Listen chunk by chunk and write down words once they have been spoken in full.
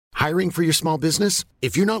Hiring for your small business?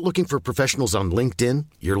 If you're not looking for professionals on LinkedIn,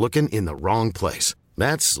 you're looking in the wrong place.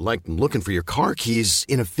 That's like looking for your car keys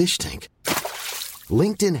in a fish tank.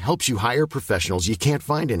 LinkedIn helps you hire professionals you can't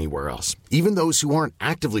find anywhere else, even those who aren't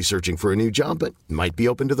actively searching for a new job but might be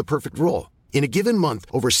open to the perfect role. In a given month,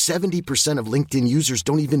 over 70% of LinkedIn users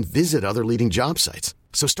don't even visit other leading job sites.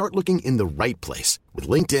 So start looking in the right place. With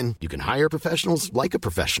LinkedIn, you can hire professionals like a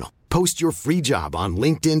professional. Post your free job on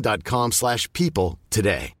linkedin.com/people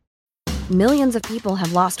today. Millions of people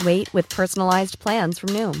have lost weight with personalized plans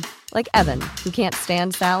from Noom. Like Evan, who can't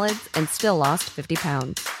stand salads and still lost 50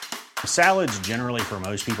 pounds. Salads generally for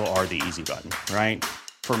most people are the easy button, right?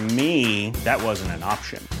 For me, that wasn't an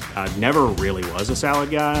option. I never really was a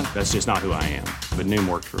salad guy. That's just not who I am. But Noom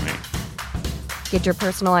worked for me. Get your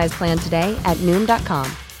personalized plan today at Noom.com.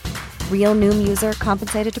 Real Noom user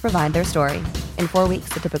compensated to provide their story. In 4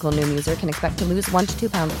 weeks, the typical Noom user can expect to lose 1 to 2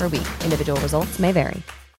 pounds per week. Individual results may vary.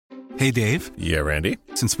 Hey, Dave. Yeah, Randy.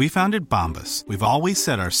 Since we founded Bombas, we've always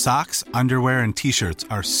said our socks, underwear, and T-shirts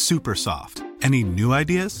are super soft. Any new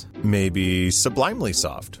ideas? Maybe sublimely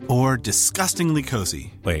soft. Or disgustingly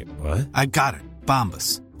cozy. Wait, what? I got it.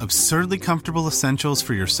 Bombas. Absurdly comfortable essentials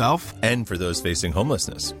for yourself and for those facing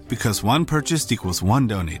homelessness. Because one purchased equals one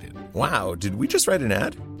donated. Wow, did we just write an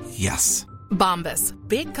ad? Yes. Bombas.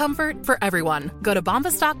 Big comfort for everyone. Go to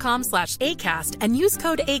bombas.com/ACAST and use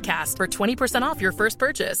code ACAST for 20% off your first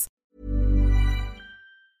purchase.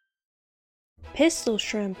 Pistol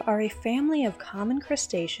shrimp are a family of common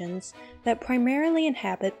crustaceans that primarily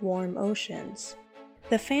inhabit warm oceans.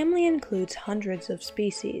 The family includes hundreds of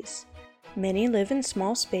species. Many live in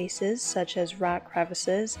small spaces such as rock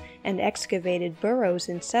crevices and excavated burrows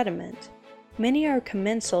in sediment. Many are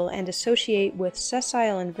commensal and associate with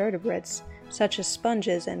sessile invertebrates such as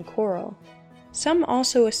sponges and coral. Some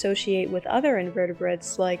also associate with other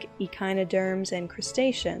invertebrates like echinoderms and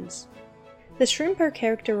crustaceans. The shrimp are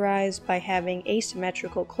characterized by having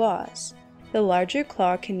asymmetrical claws. The larger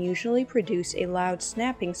claw can usually produce a loud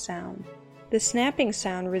snapping sound. The snapping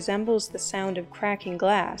sound resembles the sound of cracking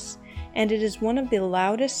glass, and it is one of the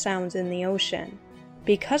loudest sounds in the ocean.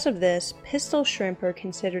 Because of this, pistol shrimp are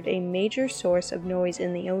considered a major source of noise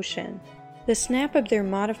in the ocean. The snap of their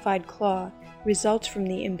modified claw results from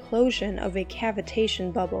the implosion of a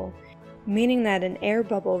cavitation bubble, meaning that an air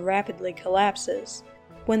bubble rapidly collapses.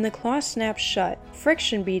 When the claw snaps shut,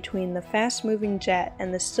 friction between the fast-moving jet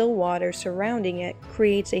and the still water surrounding it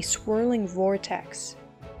creates a swirling vortex.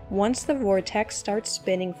 Once the vortex starts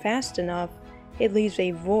spinning fast enough, it leaves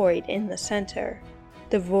a void in the center.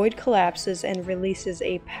 The void collapses and releases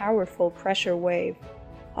a powerful pressure wave.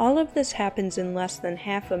 All of this happens in less than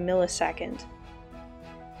half a millisecond.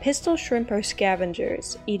 Pistol shrimp are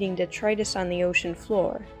scavengers, eating detritus on the ocean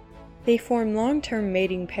floor. They form long-term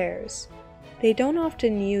mating pairs. They don't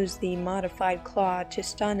often use the modified claw to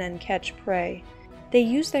stun and catch prey. They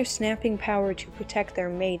use their snapping power to protect their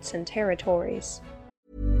mates and territories.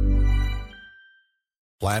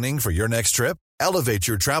 Planning for your next trip? Elevate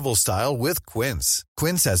your travel style with Quince.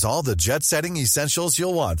 Quince has all the jet-setting essentials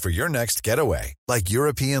you'll want for your next getaway, like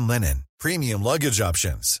European linen, premium luggage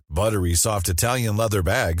options, buttery soft Italian leather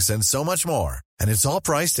bags, and so much more. And it's all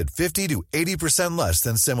priced at 50 to 80% less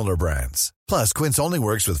than similar brands. Plus, Quince only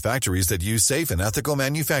works with factories that use safe and ethical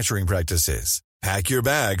manufacturing practices. Pack your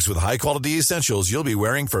bags with high-quality essentials you'll be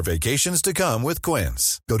wearing for vacations to come with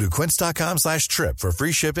Quince. Go to quince.com/trip for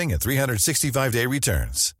free shipping and 365-day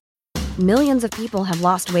returns. Millions of people have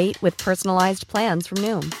lost weight with personalized plans from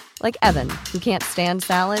Noom. Like Evan, who can't stand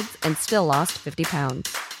salads and still lost 50 pounds.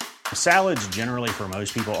 Salads generally for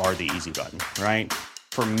most people are the easy button, right?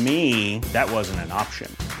 For me, that wasn't an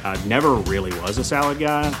option. I never really was a salad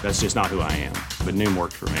guy. That's just not who I am. But Noom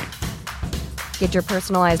worked for me. Get your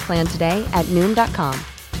personalized plan today at Noom.com.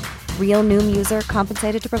 Real Noom user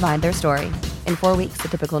compensated to provide their story. In 4 weeks, the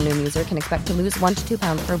typical Noom user can expect to lose 1 to 2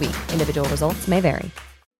 pounds per week. Individual results may vary.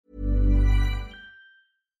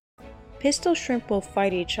 Pistol shrimp will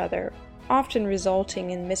fight each other, often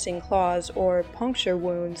resulting in missing claws or puncture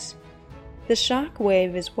wounds. The shock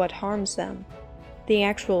wave is what harms them. The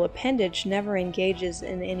actual appendage never engages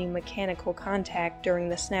in any mechanical contact during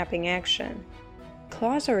the snapping action.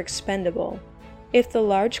 Claws are expendable. If the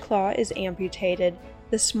large claw is amputated,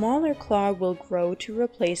 the smaller claw will grow to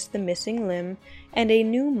replace the missing limb, and a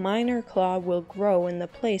new minor claw will grow in the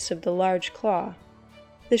place of the large claw.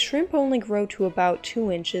 The shrimp only grow to about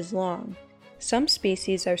 2 inches long. Some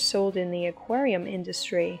species are sold in the aquarium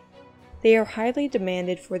industry. They are highly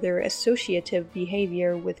demanded for their associative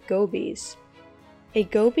behavior with gobies. A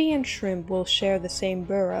goby and shrimp will share the same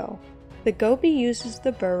burrow. The goby uses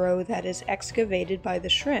the burrow that is excavated by the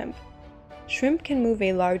shrimp. Shrimp can move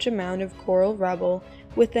a large amount of coral rubble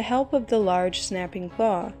with the help of the large snapping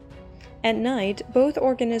claw. At night, both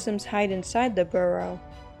organisms hide inside the burrow.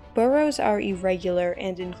 Burrows are irregular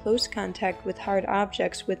and in close contact with hard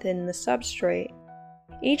objects within the substrate.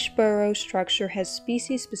 Each burrow structure has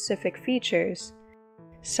species-specific features.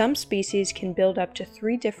 Some species can build up to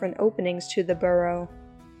 3 different openings to the burrow.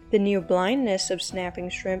 The near blindness of snapping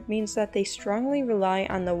shrimp means that they strongly rely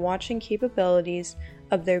on the watching capabilities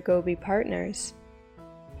of their goby partners.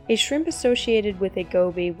 A shrimp associated with a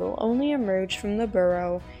goby will only emerge from the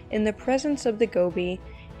burrow in the presence of the goby,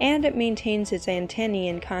 and it maintains its antennae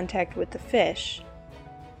in contact with the fish.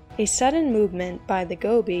 A sudden movement by the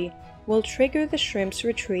goby will trigger the shrimp's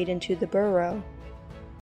retreat into the burrow.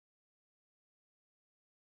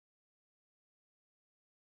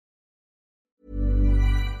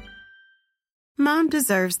 Mom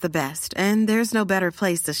deserves the best, and there's no better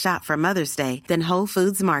place to shop for Mother's Day than Whole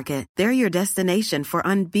Foods Market. They're your destination for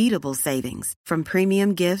unbeatable savings, from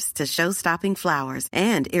premium gifts to show-stopping flowers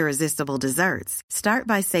and irresistible desserts. Start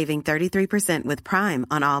by saving 33% with Prime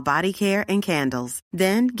on all body care and candles.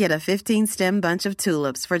 Then get a 15-stem bunch of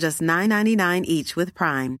tulips for just $9.99 each with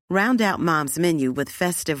Prime. Round out Mom's menu with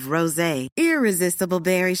festive rosé, irresistible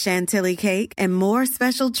berry chantilly cake, and more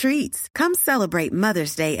special treats. Come celebrate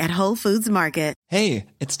Mother's Day at Whole Foods Market. Hey,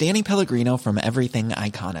 it's Danny Pellegrino from Everything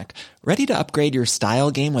Iconic. Ready to upgrade your style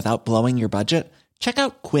game without blowing your budget? Check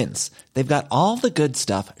out Quince. They've got all the good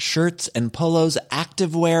stuff, shirts and polos,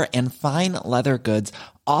 activewear, and fine leather goods,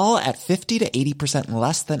 all at 50 to 80%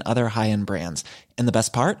 less than other high-end brands. And the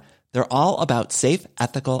best part? They're all about safe,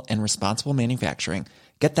 ethical, and responsible manufacturing.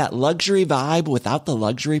 Get that luxury vibe without the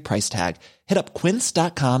luxury price tag. Hit up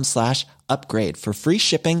quince.com/upgrade for free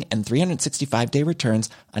shipping and 365-day returns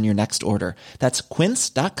on your next order. That's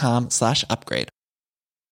quince.com/upgrade.